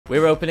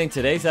We're opening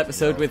today's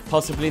episode with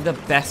possibly the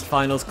best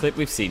finals clip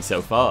we've seen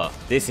so far.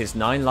 This is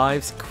 9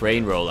 Live's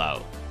crane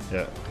rollout.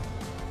 Yeah.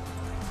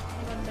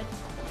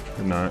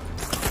 Good night.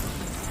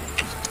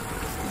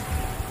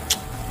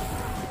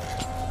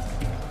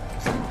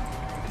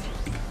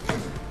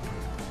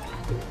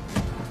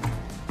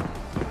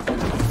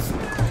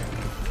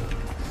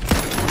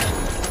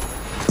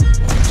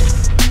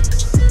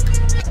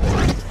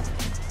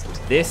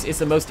 This is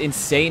the most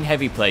insane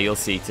heavy play you'll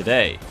see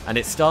today, and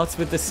it starts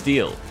with the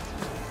steal.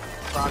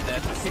 Round there.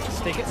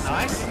 Stick it.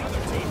 Nice.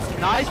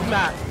 Nice,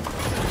 Matt.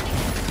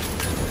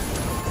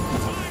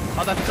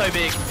 Oh, that's so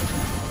big.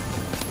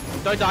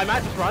 Don't die,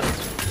 Matt. Just run.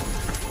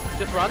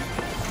 Just run.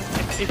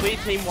 If we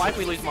team wipe,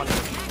 we lose money.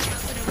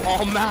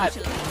 Oh, Matt.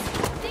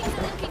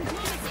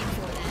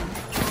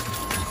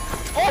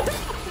 Oh!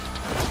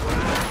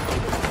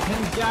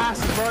 And gas,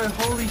 bro.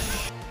 Holy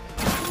sh.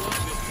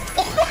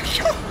 Oh my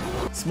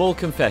god! Small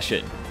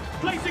confession.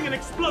 Placing an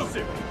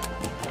explosive.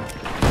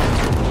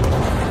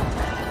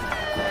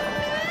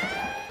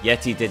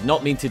 Yeti did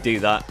not mean to do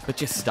that, but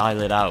just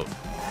style it out.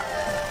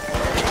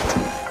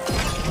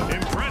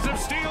 Impressive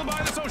steal by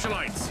the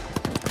socialites.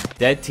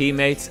 Dead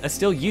teammates are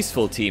still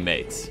useful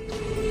teammates.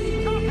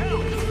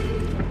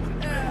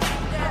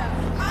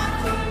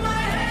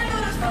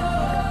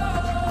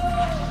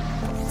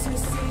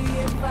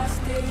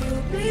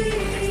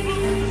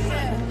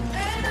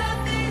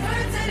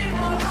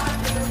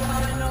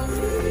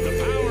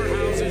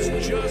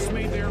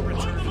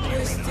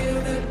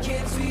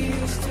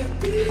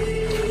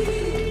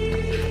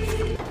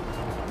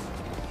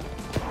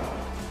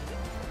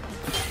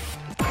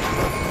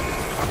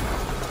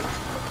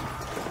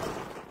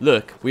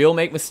 Look, we all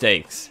make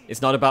mistakes.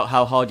 It's not about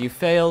how hard you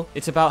fail,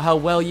 it's about how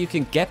well you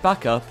can get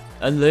back up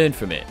and learn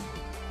from it.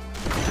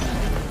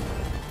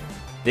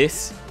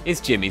 This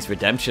is Jimmy's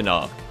redemption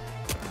arc.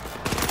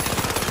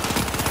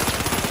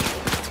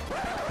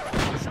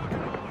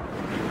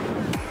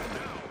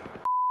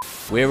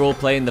 We're all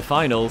playing the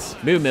finals.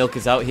 Moo Milk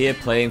is out here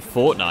playing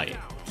Fortnite.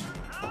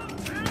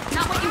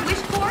 Not what you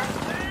wished for?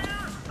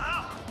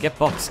 Get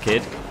boxed,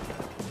 kid.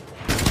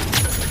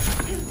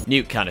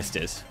 Nuke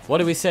canisters.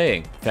 What are we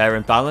saying? Fair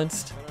and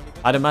balanced?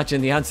 I'd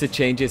imagine the answer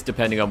changes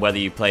depending on whether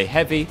you play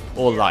heavy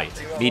or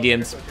light.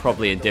 Medium's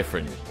probably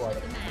indifferent.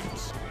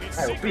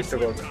 Ho visto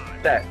cosa.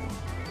 Te.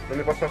 Non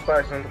mi possono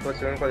sparare se non ti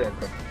posiziono qua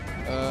dentro.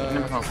 Non mi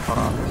possono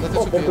sparare.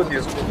 Oh, punto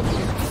Dio.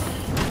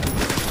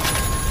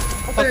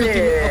 Ho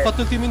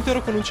fatto il team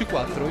intero con un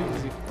C4,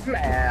 easy.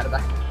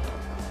 Merda.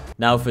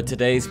 Now for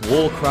today's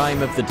war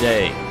crime of the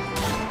day.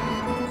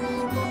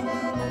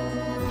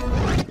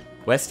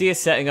 Westy is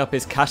setting up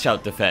his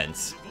cash-out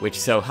defense, which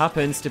so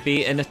happens to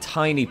be in a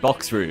tiny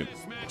box room.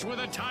 With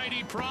a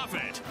tidy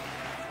profit.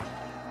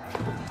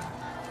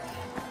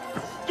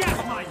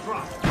 Gas mine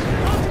drop.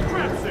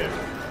 Aggressive.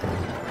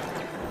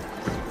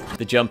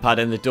 The jump pad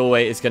in the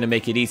doorway is going to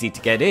make it easy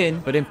to get in,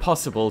 but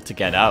impossible to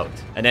get out.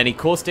 And any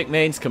caustic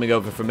mains coming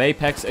over from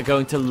Apex are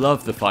going to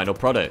love the final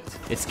product.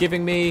 It's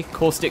giving me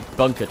caustic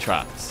bunker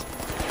traps.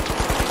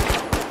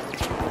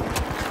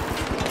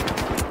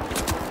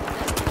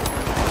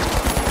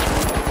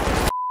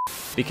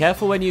 Be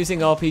careful when using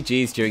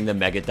RPGs during the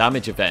mega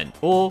damage event,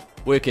 or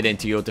work it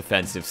into your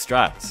defensive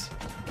strats.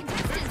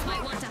 Contestants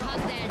might want to hug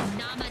their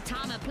Nama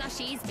Tama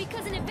plushies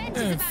because an event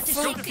is about to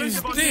fuck shake is things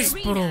up in this, the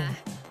arena.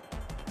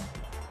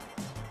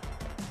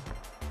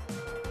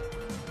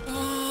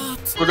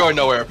 We're going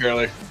nowhere,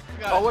 apparently.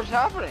 Oh, what's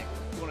happening?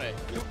 Okay.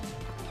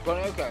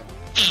 Okay.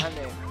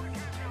 Honey.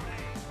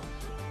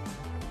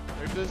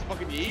 Ready for this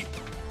fucking yeet?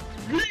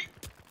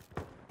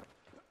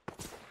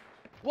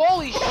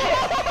 Holy shit!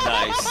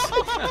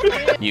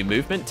 Nice. New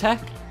movement tech?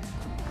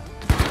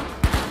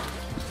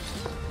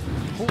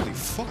 Holy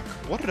fuck,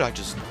 what did I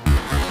just...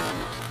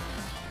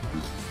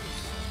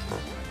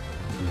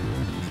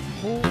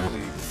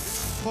 Holy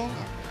fuck,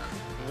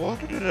 what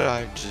did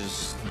I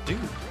just do?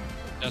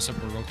 That's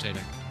up, we're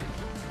rotating.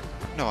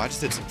 No, I just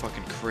did some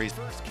fucking crazy...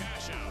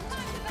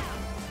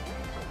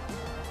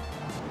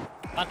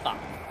 待った。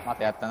ま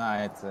たやったな、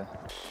あいつ。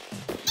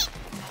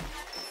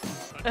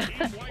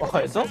お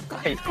い、どっか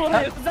行こ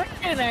れふざ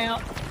けんな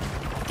よ。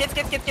ケツ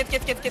ケツケツケツケ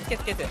ツケツケツケ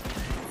ツケツ。や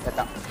っ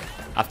た。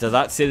 After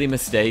that silly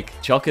mistake,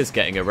 Chocker's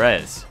getting a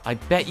res. I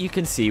bet you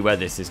can see where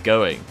this is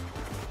going.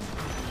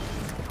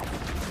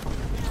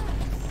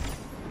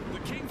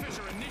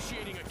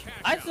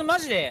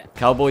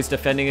 Cowboy's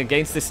defending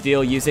against the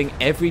steal using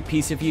every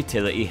piece of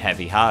utility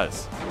Heavy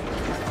has.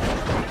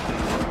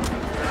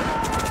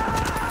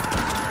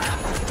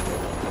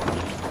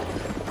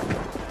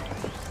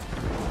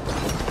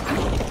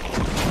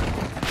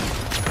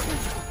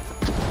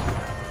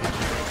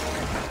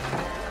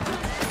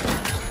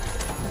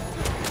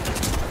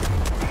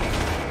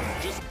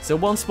 So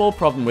one small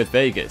problem with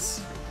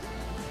Vegas.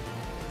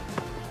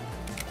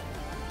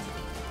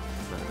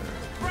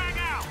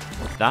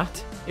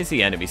 That is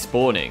the enemy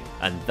spawning,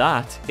 and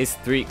that is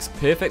Threek's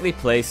perfectly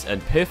placed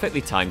and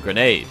perfectly timed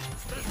grenade.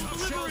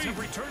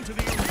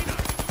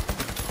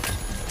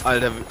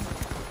 Alter,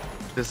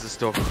 das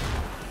ist doch...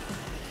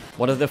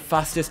 One of the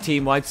fastest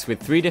team wipes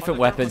with 3 different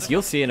weapons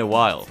you'll see in a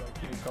while.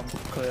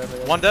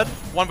 One dead,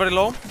 one very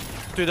low,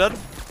 2 dead.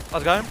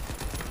 Let's go.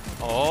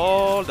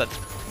 All dead.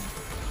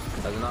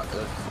 That's not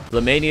good.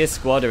 Blamania's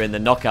squad are in the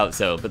knockout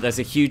zone, but there's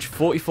a huge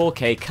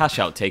 44k cash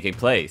out taking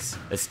place.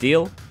 A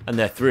steal, and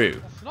they're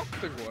through.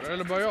 Snabbt det går,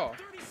 eller bara jag?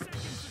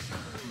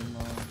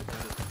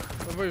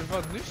 Det var ju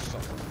fan nyss.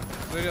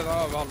 Det är redan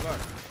över halvväg.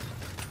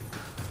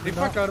 Det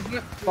fuckar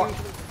rätt.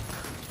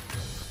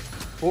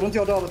 Borde inte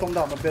jag dödat om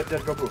den och bett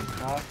jag gå upp?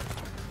 Nej.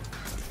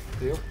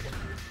 Jo.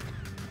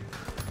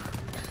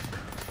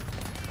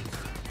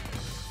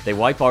 They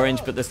wipe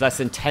orange, but there's less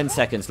than 10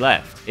 seconds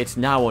left. It's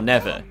now or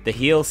never. The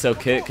heal so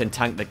Kurt can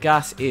tank the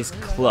gas is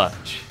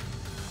clutch.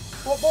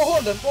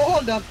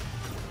 Behåll den!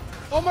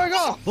 Oh my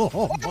god!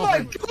 Oh my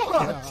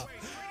god!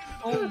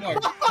 Oh my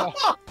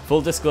god!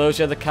 Full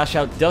disclosure, the cash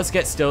out does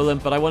get stolen,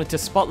 but I wanted to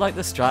spotlight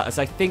the strat as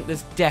I think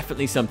there's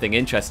definitely something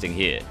interesting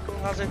here.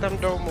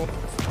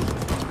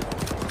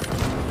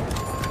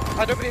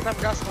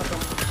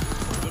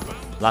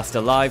 Last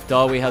alive,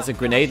 Darby has a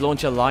grenade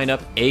launcher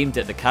lineup aimed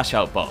at the cash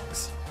out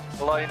box.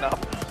 Line up.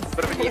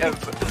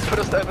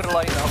 First ever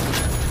line up.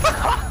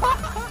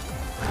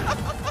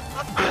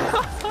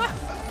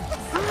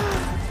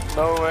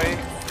 No way.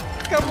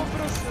 Come on,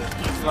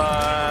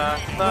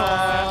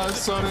 Nah,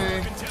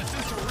 sorry.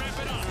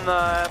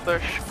 Nej, to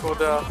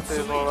škoda,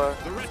 ty vole.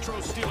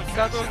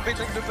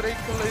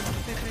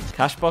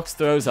 Cashbox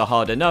throws are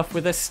hard enough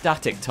with a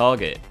static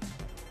target.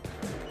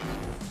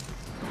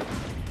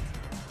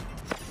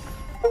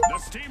 The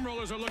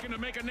steamrollers are looking to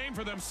make a name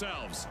for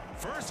themselves.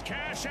 First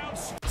cash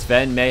outs.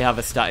 Sven may have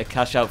a static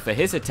cash out for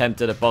his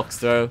attempt at a box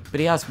throw, but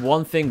he has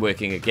one thing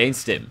working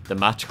against him, the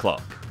match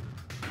clock.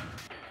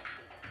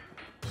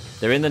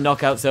 They're in the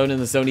knockout zone and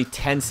there's only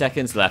 10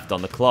 seconds left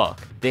on the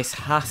clock. This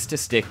has to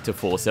stick to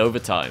force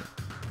overtime.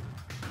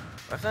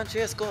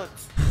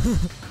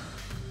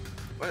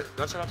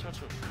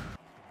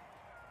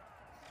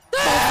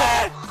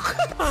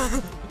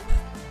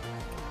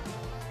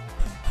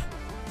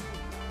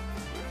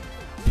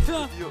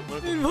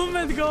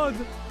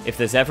 If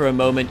there's ever a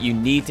moment you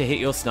need to hit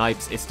your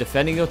snipes, it's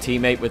defending your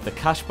teammate with the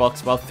cash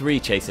box while 3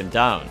 chase him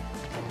down.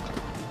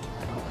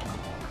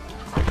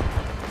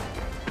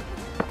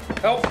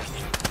 Help! The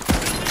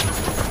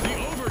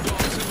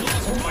overdogs have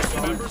lost most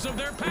members of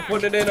their pack.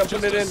 Put it in,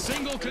 put it in.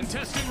 Single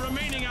contestant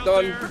remaining out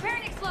Done. there.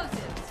 Preparing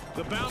explosives.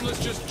 The Boundless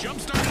just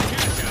jump-started the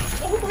cash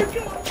out. Oh my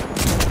god!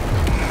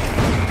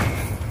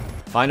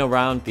 Final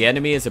round, the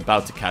enemy is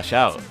about to cash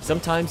out.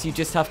 Sometimes you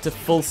just have to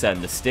full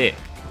send the stick.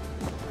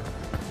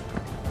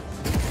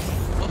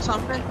 What's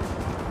happening?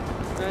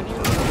 Nice!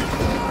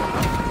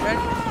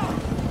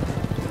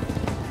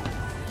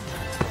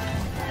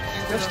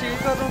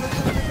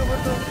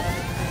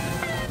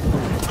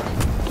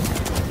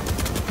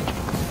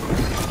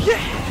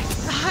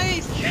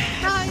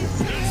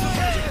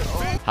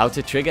 How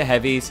to trigger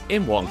heavies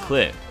in one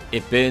clip.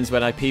 It burns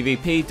when I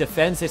PvP,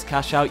 defends his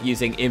cash out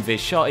using invis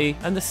shotty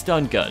and the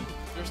stun gun.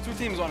 There's 2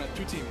 teams on it,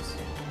 2 teams.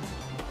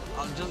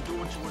 I'll just do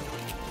what you want to do.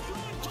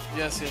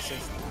 Yes.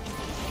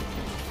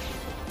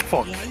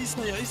 Fuck. Ja,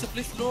 Isa,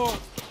 please no.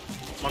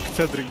 Mark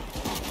Cedric.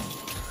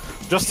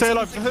 Just stay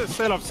alive,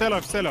 stay alive.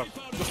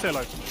 Just stay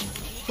alive.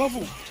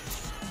 Bavu!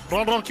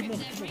 Run, keep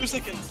moving. 2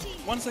 seconds.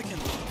 1 second.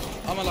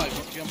 I'm alive.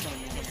 Okay, I'm trying to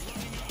move.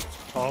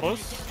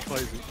 Horus,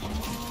 crazy.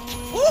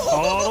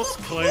 Horus,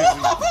 crazy.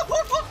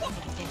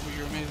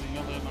 You're amazing.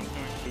 You're I'm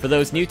doing. For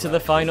those new to the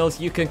finals,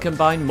 you can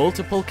combine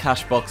multiple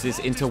cash boxes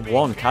into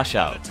one cash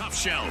out. Tough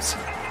shells.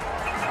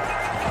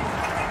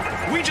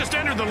 We just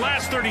entered the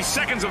last 30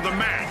 seconds of the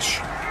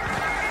match.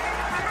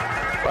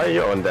 Why are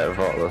you on that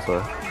vault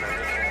also?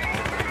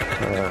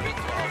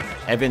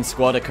 Evan's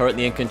squad are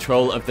currently in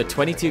control of the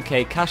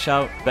 22k cash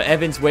out, but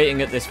Evan's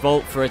waiting at this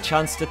vault for a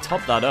chance to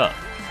top that up.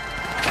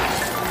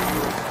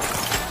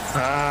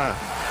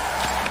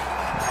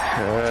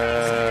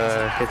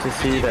 Can't you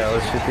see that I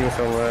was shooting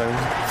someone?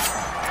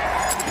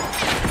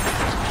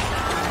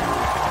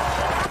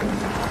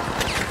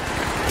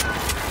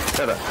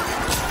 Shut up.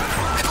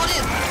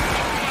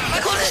 I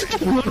got it!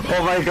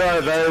 Oh my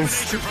god, that is...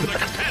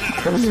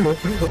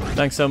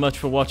 Thanks so much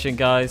for watching,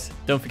 guys.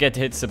 Don't forget to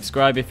hit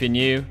subscribe if you're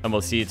new, and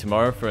we'll see you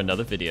tomorrow for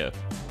another video.